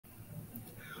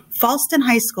Fallston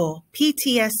High School,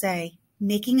 PTSA,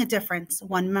 making a difference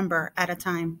one member at a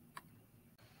time.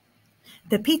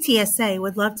 The PTSA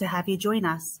would love to have you join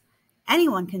us.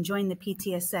 Anyone can join the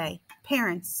PTSA: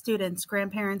 parents, students,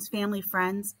 grandparents, family,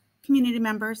 friends, community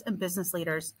members, and business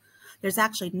leaders. There's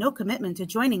actually no commitment to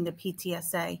joining the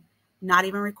PTSA, not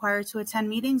even required to attend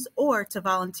meetings or to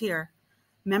volunteer.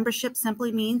 Membership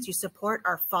simply means you support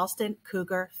our Fallston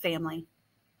Cougar family.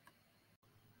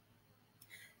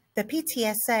 The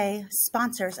PTSA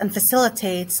sponsors and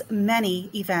facilitates many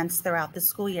events throughout the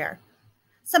school year.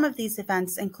 Some of these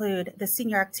events include the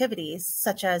senior activities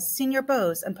such as senior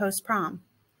bows and post-prom,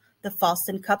 the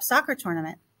Fallston Cup soccer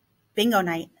tournament, bingo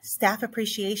night, staff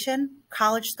appreciation,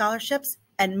 college scholarships,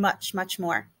 and much, much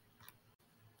more.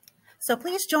 So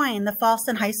please join the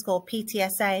Fallston High School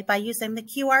PTSA by using the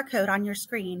QR code on your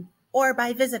screen or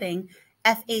by visiting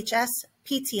fhsptsa.org.